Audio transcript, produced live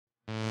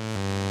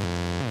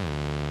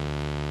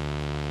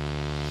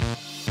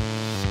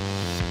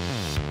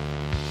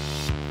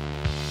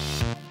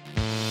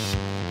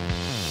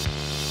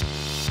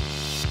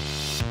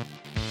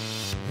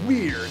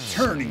we're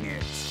turning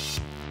it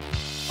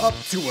up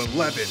to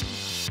 11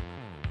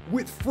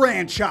 with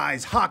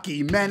Franchise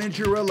Hockey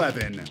Manager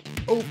 11,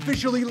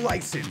 officially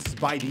licensed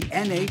by the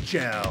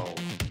NHL.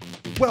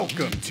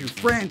 Welcome to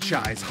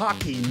Franchise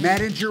Hockey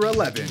Manager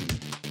 11.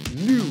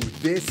 New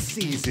this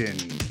season.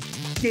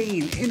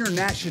 Gain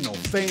international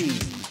fame.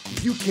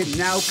 You can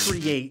now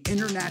create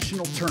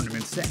international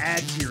tournaments to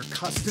add to your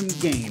custom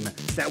game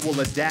that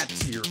will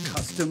adapt to your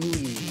custom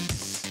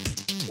leagues.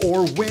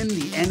 Or win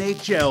the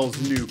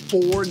NHL's new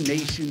Four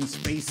Nations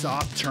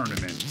Face-Off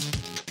Tournament.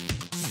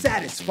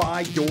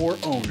 Satisfy your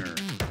owner.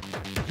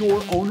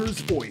 Your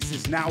owner's voice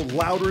is now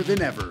louder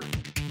than ever.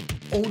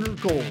 Owner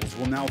goals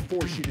will now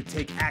force you to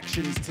take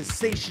actions to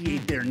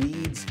satiate their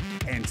needs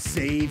and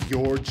save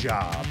your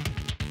job.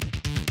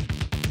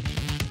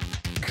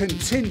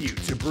 Continue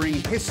to bring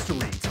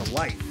history to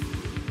life.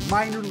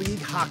 Minor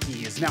league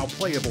hockey is now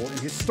playable in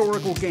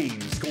historical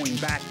games going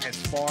back as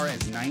far as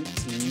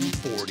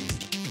 1940.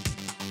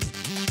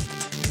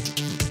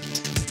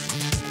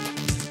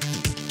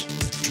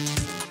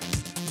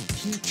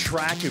 Keep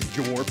track of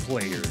your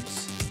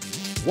players.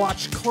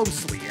 Watch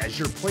closely as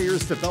your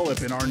players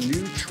develop in our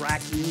new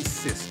tracking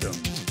system.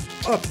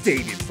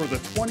 Updated for the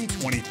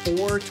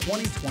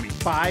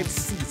 2024-2025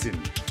 season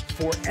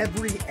for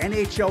every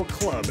NHL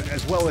club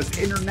as well as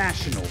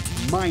international,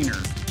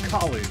 minor,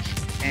 college,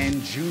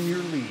 and junior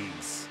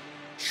leagues.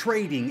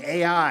 Trading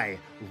AI,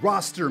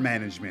 roster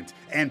management,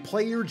 and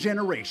player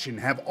generation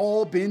have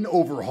all been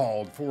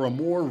overhauled for a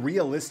more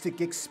realistic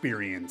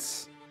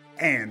experience.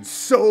 And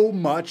so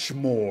much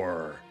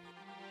more.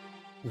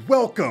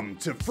 Welcome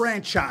to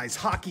Franchise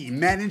Hockey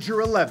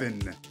Manager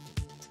 11.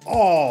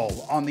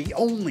 All on the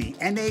only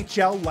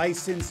NHL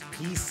licensed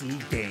PC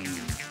game.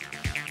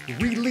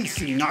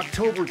 Releasing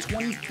October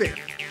 25th,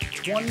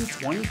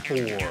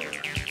 2024.